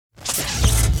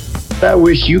I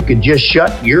wish you could just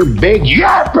shut your big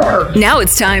yapper. Now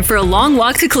it's time for a long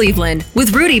walk to Cleveland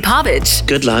with Rudy Povich.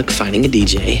 Good luck finding a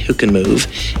DJ who can move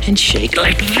and shake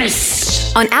like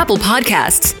this. On Apple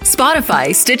Podcasts,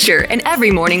 Spotify, Stitcher, and every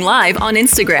morning live on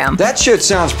Instagram. That shit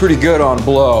sounds pretty good on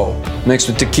blow, mixed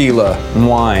with tequila and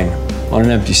wine on an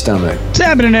empty stomach. What's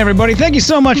happening, everybody? Thank you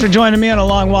so much for joining me on a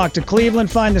long walk to Cleveland.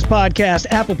 Find this podcast,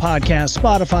 Apple Podcasts,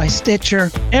 Spotify,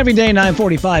 Stitcher. Every day,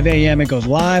 9:45 a.m. It goes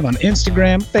live on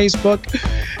Instagram, Facebook,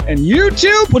 and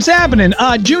YouTube. What's happening?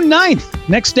 June 9th,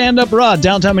 next stand-up raw,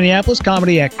 downtown Minneapolis,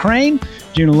 comedy at Crane.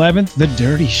 June 11th, The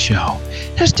Dirty Show.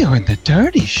 Just doing The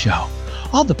Dirty Show.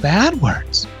 All the bad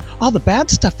words, all the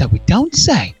bad stuff that we don't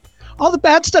say. All the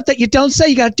bad stuff that you don't say,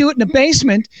 you got to do it in the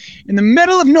basement in the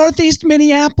middle of Northeast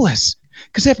Minneapolis.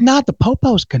 Because if not, the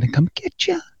popo's going to come get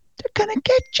you. They're going to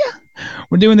get you.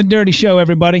 We're doing The Dirty Show,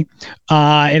 everybody.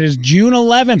 It is June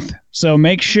 11th, so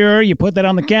make sure you put that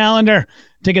on the calendar.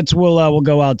 Tickets will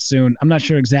go out soon. I'm not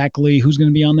sure exactly who's going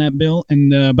to be on that bill,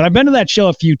 but I've been to that show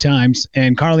a few times,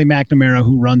 and Carly McNamara,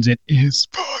 who runs it, is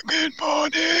fucking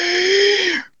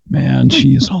funny. Man,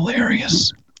 she is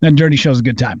hilarious. That Dirty Show's a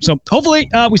good time. So hopefully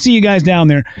we see you guys down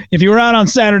there. If you were out on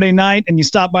Saturday night and you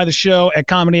stopped by the show at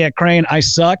Comedy at Crane, I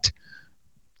sucked.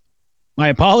 I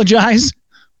apologize.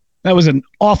 That was an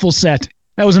awful set.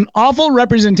 That was an awful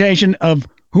representation of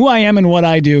who I am and what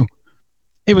I do.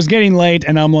 It was getting late,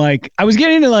 and I'm like, I was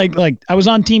getting to like I was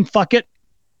on Team Fuck It.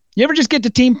 You ever just get to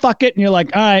Team Fuck It, and you're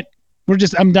like, all right,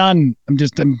 I'm done. I'm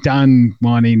done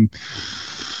wanting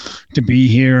to be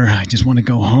here. I just want to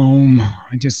go home.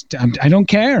 I don't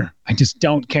care. I just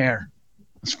don't care.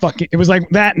 It was like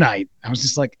that night. I was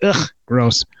just like, ugh,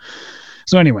 gross.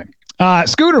 So anyway,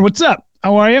 Scooter, what's up?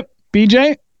 How are you?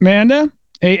 BJ, Amanda,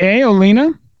 AA,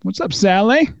 Olena, what's up,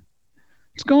 Sally?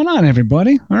 What's going on,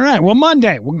 everybody? All right, well,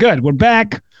 Monday, we're good. We're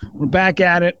back. We're back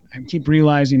at it. I keep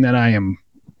realizing that I am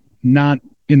not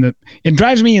it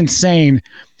drives me insane.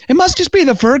 It must just be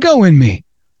the Virgo in me.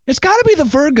 It's got to be the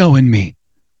Virgo in me.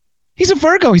 He's a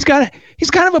Virgo. He's kind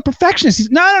of a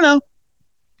perfectionist. No.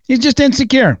 He's just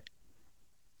insecure.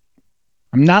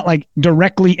 I'm not like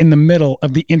directly in the middle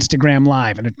of the Instagram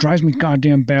live, and it drives me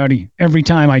goddamn batty every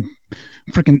time I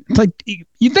freaking, it's like,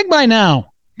 you'd think by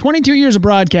now, 22 years of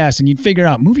broadcasting, you'd figure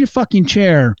out, move your fucking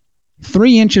chair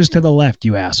 3 inches to the left,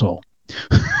 you asshole.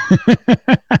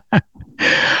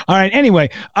 All right. Anyway,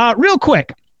 real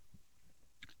quick.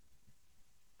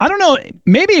 I don't know.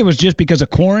 Maybe it was just because of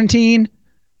quarantine.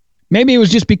 Maybe it was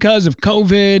just because of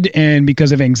COVID and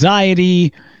because of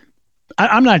anxiety.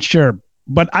 I'm not sure.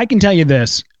 But I can tell you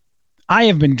this, I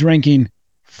have been drinking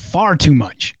far too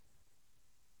much.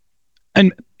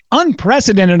 An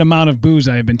unprecedented amount of booze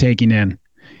I have been taking in.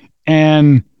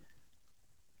 And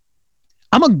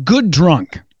I'm a good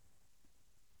drunk.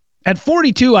 At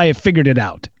 42, I have figured it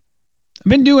out. I've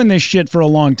been doing this shit for a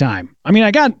long time. I mean,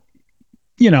 I got,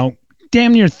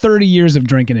 damn near 30 years of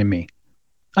drinking in me.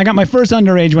 I got my first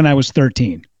underage when I was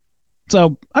 13.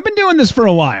 So I've been doing this for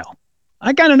a while.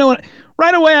 I kind of know it.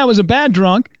 Right away, I was a bad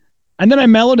drunk, and then I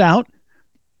mellowed out,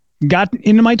 got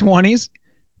into my 20s,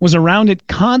 was around it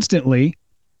constantly,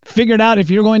 figured out if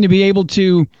you're going to be able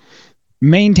to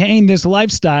maintain this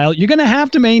lifestyle, you're going to have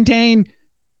to maintain,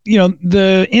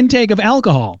 the intake of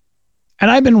alcohol. And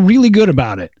I've been really good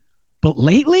about it. But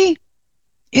lately,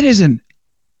 it's an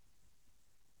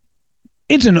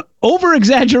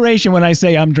over-exaggeration when I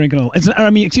say I'm drinking a lot.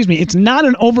 It's not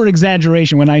an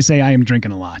over-exaggeration when I say I am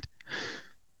drinking a lot.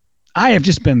 I have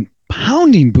just been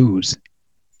pounding booze,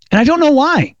 and I don't know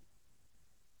why.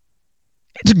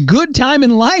 It's a good time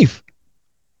in life.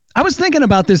 I was thinking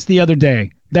about this the other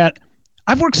day, that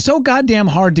I've worked so goddamn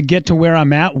hard to get to where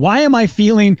I'm at. Why am I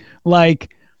feeling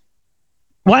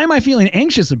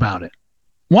anxious about it?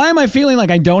 Why am I feeling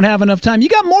like I don't have enough time? You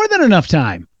got more than enough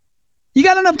time. You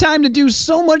got enough time to do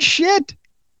so much shit.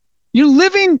 You're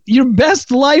living your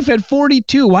best life at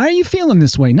 42. Why are you feeling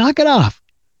this way? Knock it off.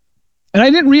 And I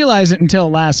didn't realize it until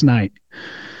last night.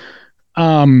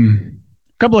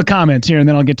 Couple of comments here, and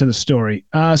then I'll get to the story.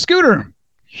 Scooter,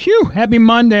 happy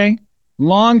Monday.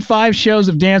 Long 5 shows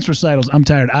of dance recitals. I'm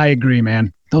tired. I agree,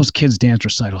 man. Those kids' dance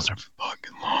recitals are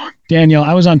fucking long. Daniel,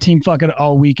 I was on Team Fuck It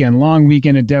all weekend. Long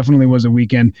weekend. It definitely was a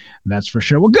weekend. That's for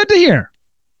sure. Well, good to hear.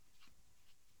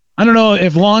 I don't know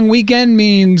if long weekend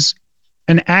means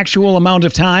an actual amount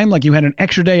of time, like you had an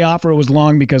extra day off, or it was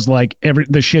long because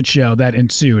the shit show that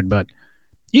ensued. But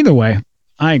either way,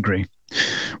 I agree.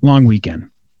 Long weekend.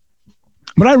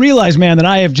 But I realize, man, that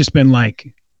I have just been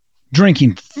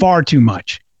drinking far too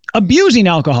much, abusing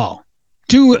alcohol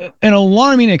to an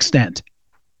alarming extent,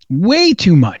 way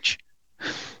too much.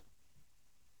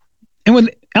 And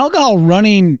alcohol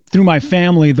running through my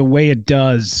family the way it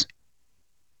does,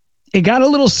 it got a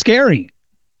little scary.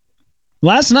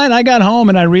 Last night I got home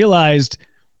and I realized,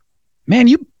 man,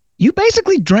 you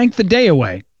basically drank the day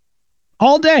away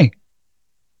all day.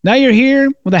 Now you're here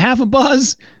with a half a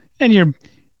buzz and you're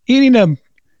eating a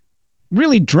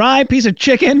really dry piece of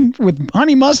chicken with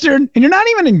honey mustard and you're not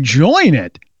even enjoying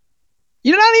it.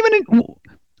 You're not even,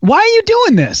 why are you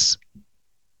doing this?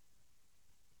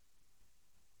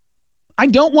 I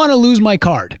don't want to lose my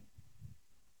card.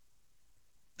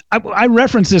 I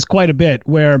reference this quite a bit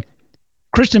where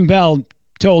Christian Bell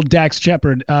told Dax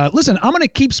Shepard, listen, I'm going to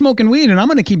keep smoking weed and I'm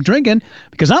going to keep drinking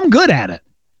because I'm good at it.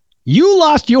 You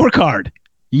lost your card.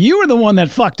 You were the one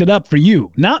that fucked it up for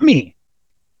you, not me.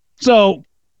 So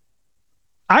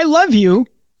I love you.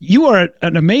 You are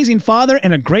an amazing father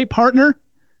and a great partner.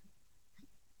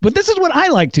 But this is what I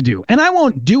like to do. And I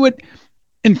won't do it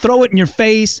and throw it in your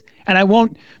face. And I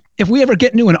won't, if we ever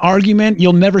get into an argument,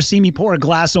 you'll never see me pour a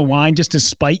glass of wine just to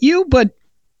spite you. But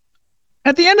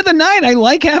at the end of the night, I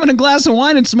like having a glass of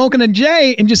wine and smoking a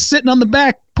J and just sitting on the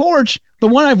back porch, the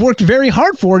one I've worked very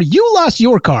hard for. You lost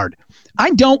your card.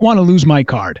 I don't want to lose my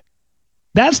card.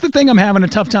 That's the thing I'm having a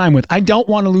tough time with. I don't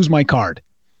want to lose my card.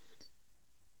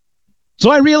 So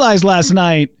I realized last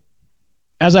night,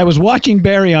 as I was watching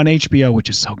Barry on HBO, which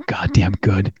is so goddamn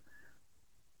good,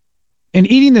 and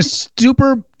eating this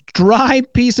super dry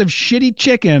piece of shitty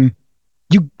chicken,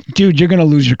 you're going to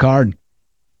lose your card.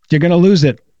 You're going to lose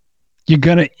it. You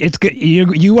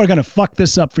are going to fuck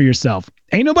this up for yourself.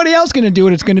 Ain't nobody else going to do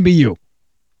it. It's going to be you.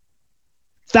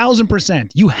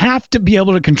 1,000%. You have to be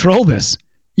able to control this.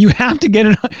 You have to get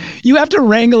it. You have to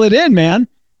wrangle it in, man.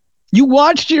 You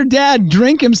watched your dad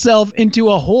drink himself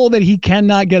into a hole that he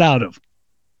cannot get out of.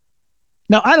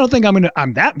 Now, I don't think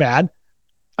I'm that bad.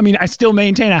 I mean, I still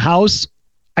maintain a house.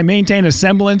 I maintain a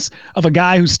semblance of a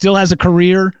guy who still has a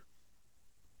career.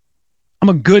 I'm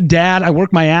a good dad. I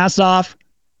work my ass off.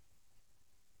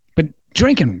 But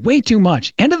drinking way too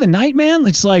much. End of the night, man,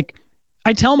 it's like,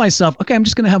 I tell myself, okay, I'm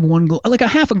just going to have like a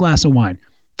half a glass of wine.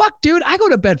 Fuck, dude, I go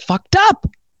to bed fucked up.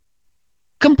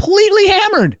 Completely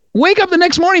hammered. Wake up the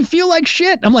next morning, feel like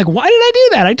shit. I'm like, why did I do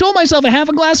that? I told myself a half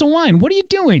a glass of wine. What are you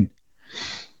doing?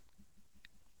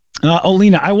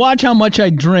 Olena, I watch how much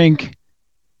I drink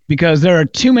because there are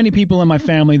too many people in my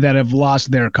family that have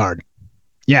lost their card.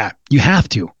 Yeah, you have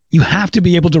to. You have to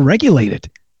be able to regulate it.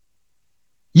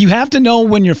 You have to know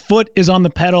when your foot is on the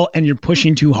pedal and you're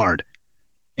pushing too hard.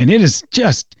 And it is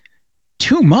just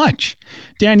too much.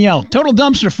 Danielle, total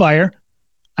dumpster fire.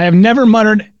 I have never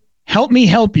muttered, help me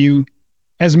help you,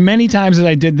 as many times as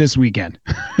I did this weekend.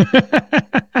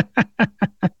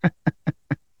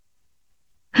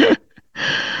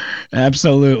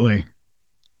 Absolutely.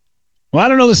 Well, I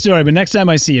don't know the story, but next time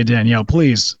I see you, Danielle,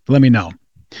 please let me know.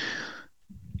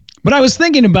 But I was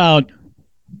thinking about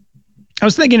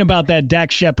that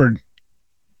Dax Shepard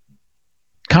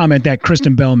comment that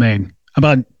Kristen Bell made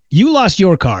about you lost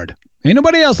your card. Ain't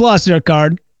nobody else lost their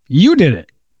card. You did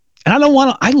it. And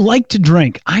I like to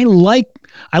drink. I like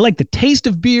the taste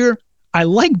of beer. I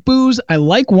like booze. I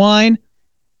like wine.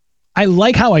 I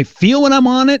like how I feel when I'm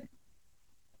on it.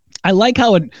 I like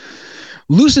how it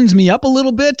loosens me up a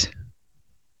little bit.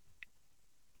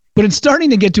 But it's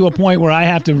starting to get to a point where I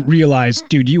have to realize,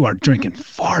 dude, you are drinking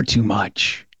far too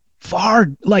much. I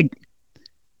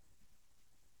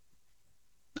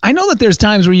know that there's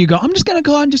times where you go, I'm just going to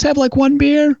go out and just have like one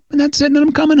beer and that's it. And then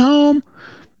I'm coming home.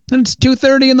 And it's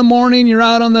 2:30 in the morning. You're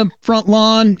out on the front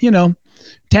lawn,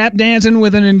 tap dancing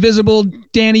with an invisible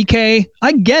Danny Kaye.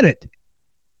 I get it.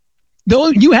 Though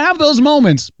you have those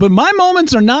moments, but my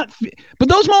moments are not, but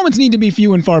those moments need to be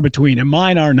few and far between, and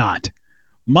mine are not.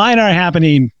 Mine are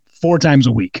happening 4 times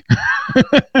a week.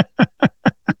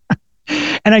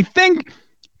 And I think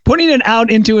putting it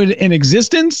out into an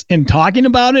existence and talking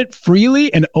about it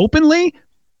freely and openly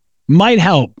might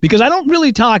help, because I don't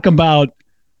really talk about,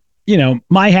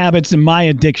 my habits and my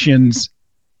addictions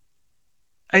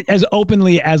as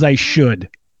openly as I should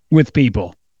with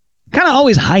people. Kind of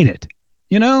always hide it,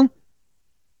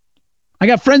 I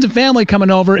got friends and family coming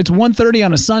over. It's 1:30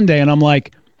 on a Sunday, and I'm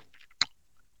like,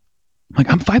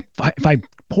 if I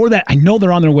pour that, I know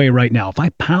they're on their way right now. If I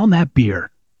pound that beer,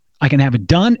 I can have it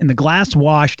done and the glass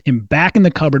washed and back in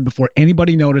the cupboard before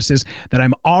anybody notices that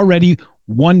I'm already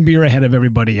one beer ahead of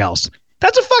everybody else.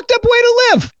 That's a fucked up way to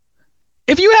live.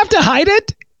 If you have to hide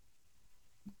it,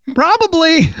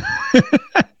 probably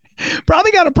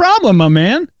got a problem, my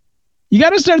man. You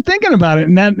got to start thinking about it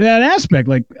in that aspect.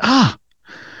 Like, I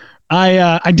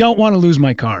don't want to lose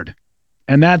my card.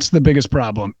 And that's the biggest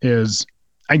problem is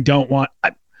I don't want,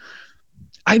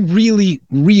 I really,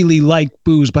 really like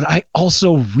booze, but I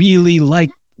also really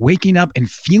like waking up and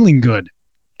feeling good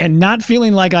and not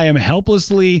feeling like I am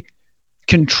helplessly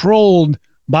controlled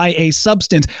by a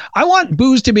substance. I want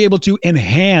booze to be able to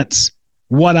enhance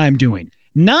what I'm doing,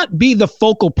 not be the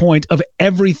focal point of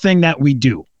everything that we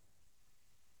do.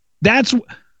 It's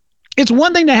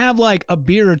one thing to have like a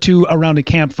beer or two around a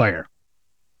campfire.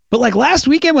 But like last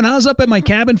weekend when I was up at my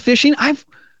cabin fishing, I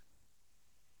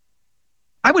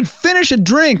would finish a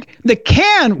drink. The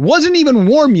can wasn't even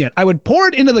warm yet. I would pour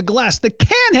it into the glass. The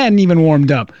can hadn't even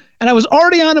warmed up. And I was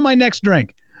already on to my next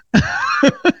drink.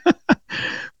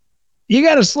 You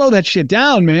got to slow that shit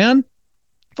down, man.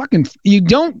 You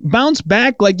don't bounce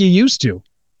back like you used to.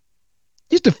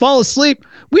 Used to fall asleep.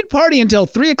 We'd party until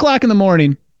 3 o'clock in the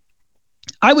morning.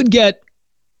 I would get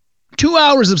 2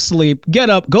 hours of sleep, get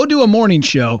up, go do a morning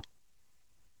show,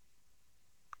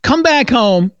 come back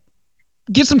home,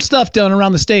 get some stuff done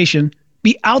around the station,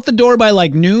 be out the door by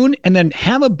like noon, and then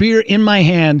have a beer in my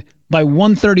hand by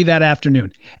 1:30 that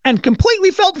afternoon. And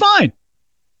completely felt fine.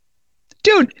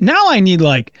 Dude, now I need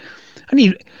an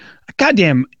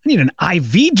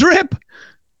IV drip.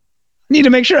 I need to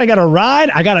make sure I got a ride.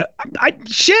 Half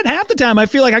the time I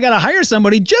feel like I got to hire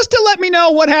somebody just to let me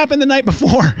know what happened the night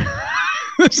before.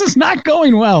 This is not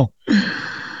going well.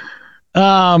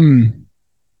 Lena,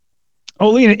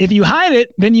 if you hide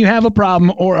it, then you have a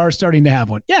problem or are starting to have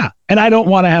one. Yeah, and I don't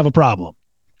want to have a problem.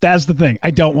 That's the thing.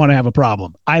 I don't want to have a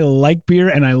problem. I like beer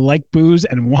and I like booze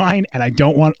and wine, and I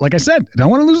don't want, like I said, I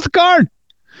don't want to lose the card.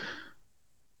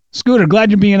 Scooter,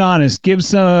 glad you're being honest. Give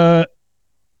you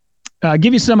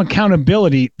some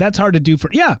accountability. That's hard to do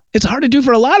it's hard to do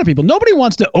for a lot of people. Nobody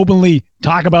wants to openly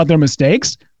talk about their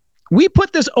mistakes. We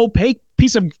put this opaque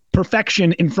piece of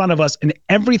perfection in front of us in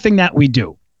everything that we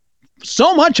do.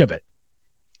 So much of it.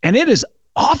 And it is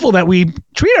awful that we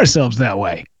treat ourselves that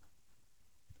way.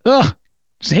 Ugh,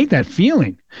 just hate that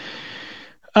feeling.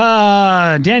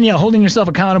 Danielle, holding yourself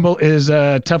accountable is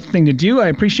a tough thing to do. I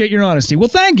appreciate your honesty. Well,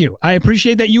 thank you. I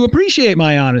appreciate that you appreciate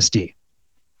my honesty.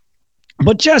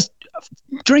 But just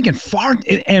drinking far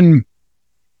and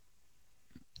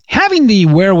having the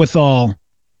wherewithal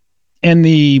and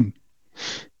the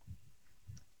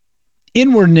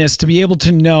inwardness to be able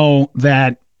to know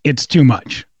that it's too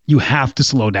much. You have to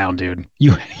slow down, dude.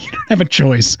 You don't have a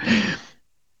choice.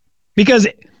 Because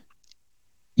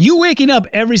you waking up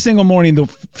every single morning,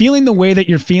 feeling the way that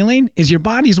you're feeling is your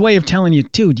body's way of telling you,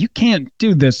 dude, you can't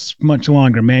do this much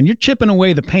longer, man. You're chipping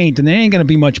away the paint and there ain't going to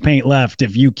be much paint left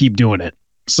if you keep doing it.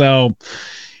 So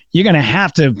you're going to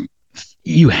have to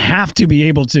be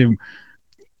able to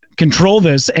control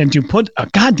this and to put a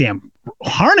goddamn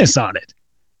harness on it.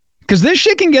 Because this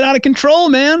shit can get out of control,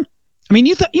 man. I mean,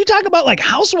 you talk about like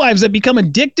housewives that become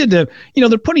addicted to,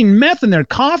 they're putting meth in their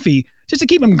coffee just to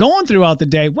keep them going throughout the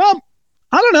day. Well,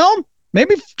 I don't know.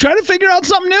 Maybe try to figure out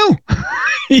something new.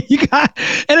 And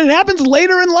it happens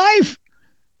later in life.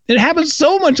 It happens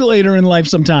so much later in life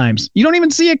sometimes. You don't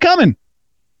even see it coming.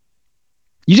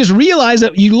 You just realize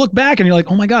that you look back and you're like,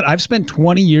 oh my God, I've spent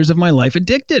 20 years of my life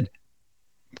addicted.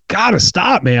 Gotta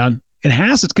stop, man. It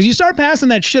has to, because you start passing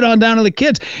that shit on down to the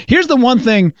kids. Here's the one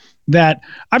thing that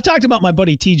I've talked about my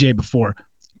buddy TJ before.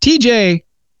 TJ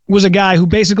was a guy who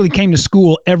basically came to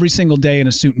school every single day in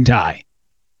a suit and tie.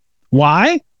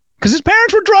 Why? Because his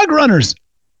parents were drug runners.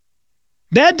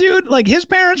 That dude, like his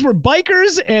parents were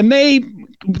bikers and they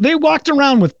walked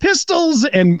around with pistols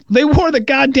and they wore the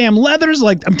goddamn leathers.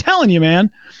 Like I'm telling you, man,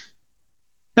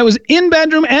 that was in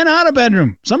bedroom and out of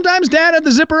bedroom. Sometimes dad had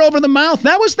the zipper over the mouth.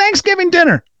 That was Thanksgiving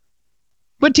dinner.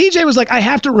 But TJ was like, I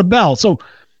have to rebel. So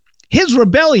his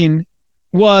rebellion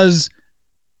was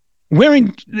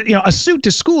wearing a suit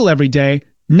to school every day,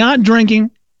 not drinking,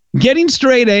 getting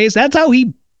straight A's. That's how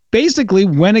he basically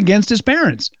went against his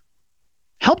parents.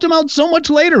 Helped him out so much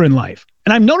later in life.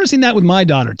 And I'm noticing that with my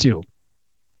daughter too.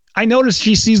 I notice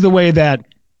she sees the way that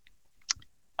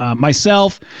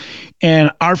myself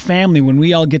and our family, when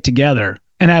we all get together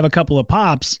and have a couple of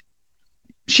pops,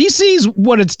 she sees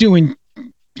what it's doing.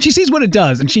 She sees what it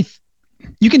does. And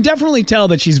you can definitely tell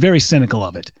that she's very cynical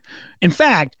of it. In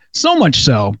fact, so much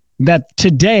so that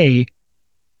today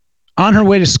on her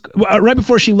way to right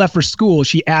before she left for school,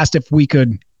 she asked if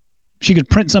she could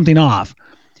print something off.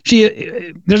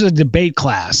 There's a debate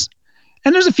class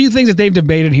and there's a few things that they've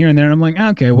debated here and there. And I'm like,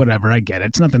 okay, whatever. I get it.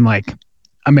 It's nothing like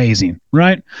amazing.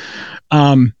 Right.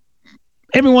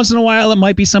 Every once in a while, it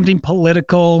might be something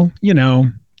political,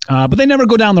 but they never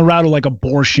go down the route of like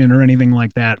abortion or anything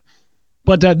like that.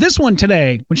 But this one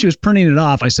today, when she was printing it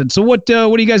off, I said, so what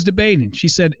are you guys debating? She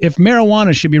said, if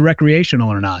marijuana should be recreational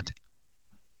or not.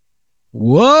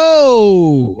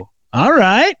 Whoa. All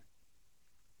right.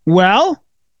 Well,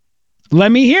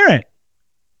 let me hear it.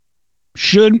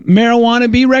 Should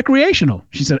marijuana be recreational?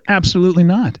 She said, absolutely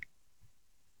not.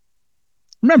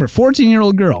 Remember,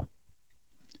 14-year-old girl.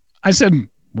 I said,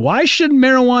 why should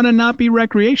marijuana not be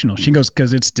recreational? She goes,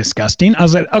 because it's disgusting. I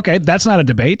was like, okay, that's not a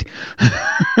debate.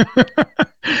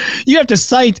 You have to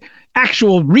cite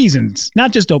actual reasons,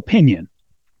 not just opinion.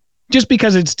 Just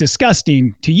because it's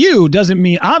disgusting to you doesn't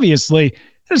mean, obviously,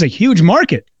 there's a huge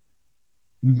market.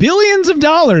 Billions of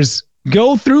dollars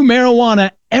go through marijuana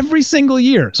every single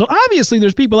year. So obviously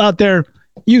there's people out there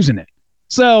using it.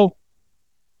 So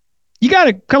you got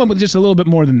to come up with just a little bit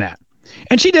more than that.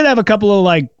 And she did have a couple of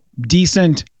like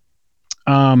decent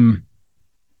points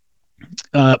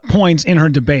in her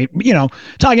debate, you know,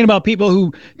 talking about people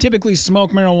who typically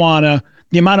smoke marijuana,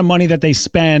 the amount of money that they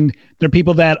spend. They're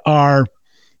people that are,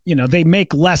 you know, they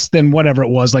make less than whatever it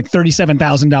was, like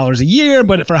 $37,000 a year,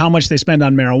 but for how much they spend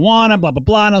on marijuana, blah, blah,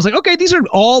 blah. And I was like, okay, these are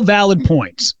all valid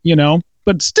points, you know,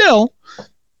 but still,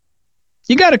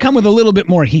 you got to come with a little bit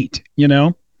more heat, you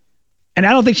know? And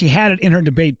I don't think she had it in her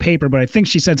debate paper, but I think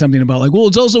she said something about like, well,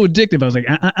 it's also addictive. I was like,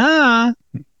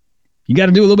 you got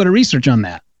to do a little bit of research on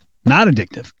that. Not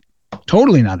addictive.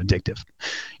 Totally not addictive.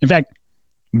 In fact,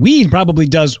 weed probably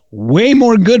does way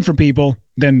more good for people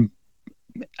than,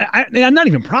 not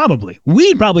even probably,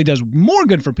 weed probably does more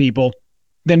good for people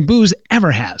than booze ever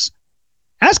has.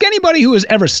 Ask anybody who has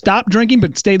ever stopped drinking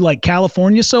but stayed like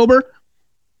California sober.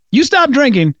 You stop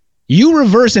drinking, you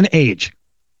reverse in age.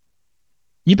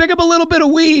 You pick up a little bit of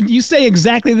weed, you stay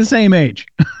exactly the same age.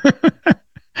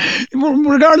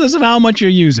 Regardless of how much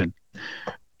you're using.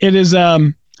 It is,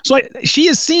 she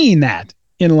is seeing that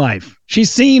in life. She's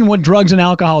seen what drugs and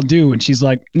alcohol do, and she's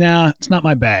like, nah, it's not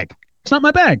my bag. It's not my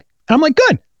bag. And I'm like,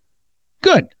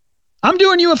 good. I'm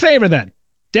doing you a favor then.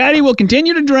 Daddy will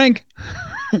continue to drink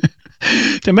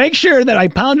to make sure that I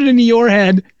pound it into your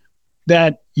head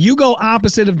that you go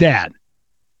opposite of dad.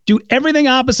 Do everything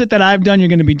opposite that I've done. You're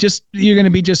going to be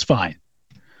just fine.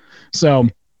 So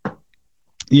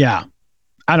yeah,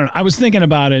 I don't know. I was thinking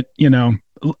about it, you know,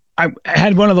 I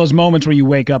had one of those moments where you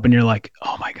wake up and you're like,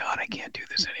 oh my God, I can't do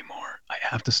this anymore. I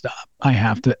have to stop. I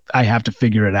have to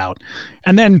figure it out.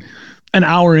 And then an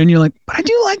hour in, you're like, but I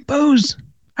do like booze.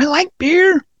 I like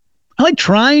beer. I like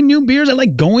trying new beers. I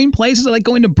like going places. I like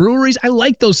going to breweries. I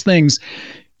like those things.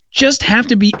 Just have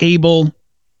to be able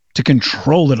to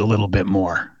control it a little bit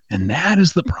more. And that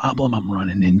is the problem I'm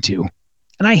running into.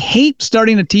 And I hate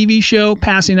starting a TV show,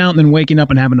 passing out, and then waking up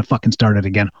and having to fucking start it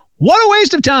again. What a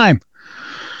waste of time.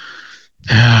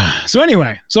 So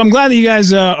anyway, I'm glad that you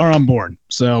guys are on board.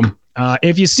 So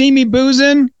if you see me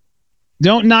boozing,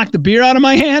 don't knock the beer out of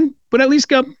my hand, but at least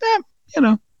go, you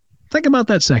know, think about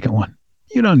that second one.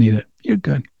 You don't need it. You're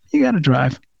good. You got to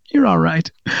drive. You're all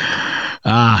right.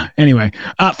 Anyway,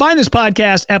 find this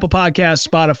podcast, Apple Podcasts,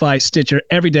 Spotify, Stitcher,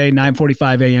 every day,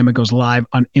 9:45 a.m. It goes live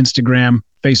on Instagram,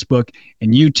 Facebook,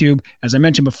 and YouTube. As I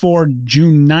mentioned before,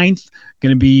 June 9th,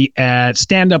 going to be at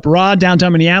Stand Up Raw,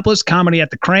 downtown Minneapolis, Comedy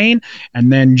at the Crane.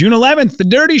 And then June 11th, The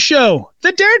Dirty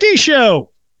Show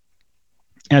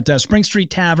at Spring Street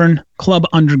Tavern, Club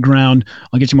Underground.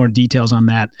 I'll get you more details on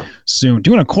that soon.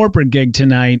 Doing a corporate gig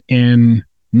tonight in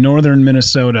northern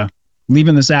Minnesota.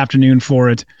 Leaving this afternoon for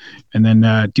it, and then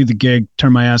do the gig,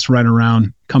 turn my ass right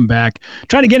around, come back.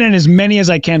 Try to get in as many as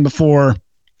I can before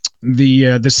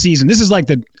the season. This is like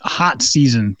the hot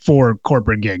season for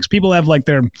corporate gigs. People have like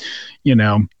their, you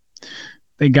know,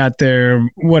 they got their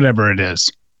whatever it is.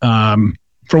 For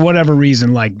whatever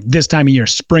reason, like this time of year,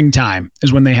 springtime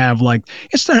is when they have like,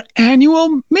 it's their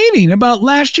annual meeting about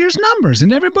last year's numbers,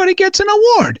 and everybody gets an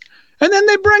award. And then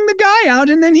they bring the guy out,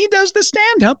 and then he does the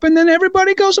stand-up, and then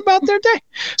everybody goes about their day.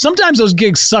 Sometimes those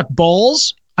gigs suck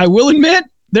balls. I will admit,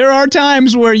 there are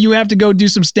times where you have to go do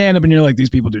some stand-up, and you're like,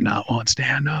 these people do not want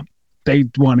stand-up. They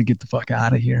want to get the fuck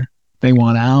out of here. They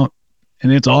want out,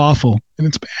 and it's awful, and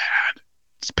it's bad.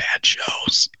 It's bad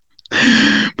shows.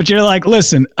 But you're like,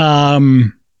 listen, I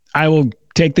will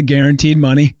take the guaranteed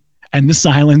money and the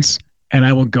silence, and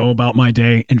I will go about my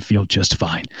day and feel just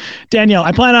fine. Danielle,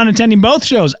 I plan on attending both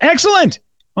shows. Excellent.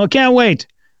 Well, can't wait.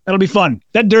 That'll be fun.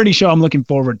 That Dirty Show I'm looking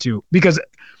forward to because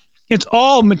it's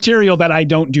all material that I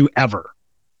don't do ever.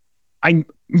 I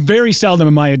very seldom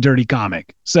am I a dirty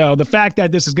comic. So the fact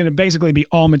that this is going to basically be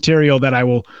all material that I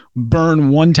will burn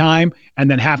one time and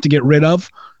then have to get rid of,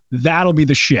 that'll be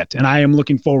the shit. And I am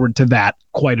looking forward to that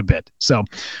quite a bit. So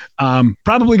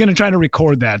probably going to try to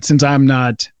record that since I'm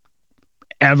not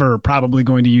ever probably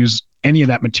going to use any of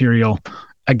that material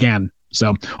again.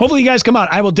 So hopefully you guys come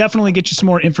out. I will definitely get you some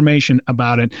more information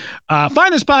about it.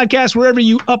 Find this podcast wherever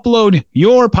you upload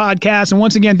your podcast. And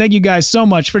once again, thank you guys so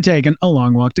much for taking a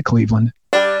long walk to Cleveland.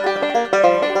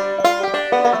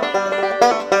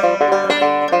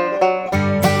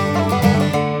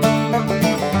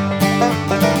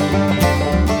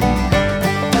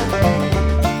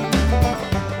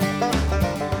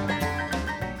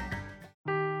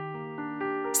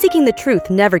 seeking the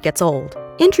truth never gets old.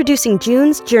 Introducing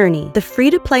June's Journey, the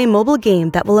free-to-play mobile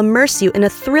game that will immerse you in a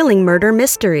thrilling murder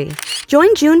mystery.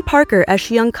 Join June Parker as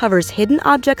she uncovers hidden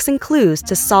objects and clues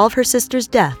to solve her sister's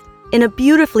death in a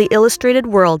beautifully illustrated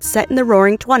world set in the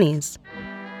Roaring '20s.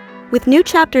 With new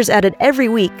chapters added every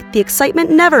week, the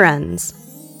excitement never ends.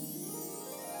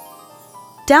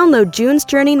 Download June's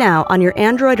Journey now on your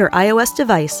Android or iOS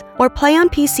device, or play on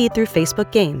PC through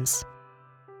Facebook Games.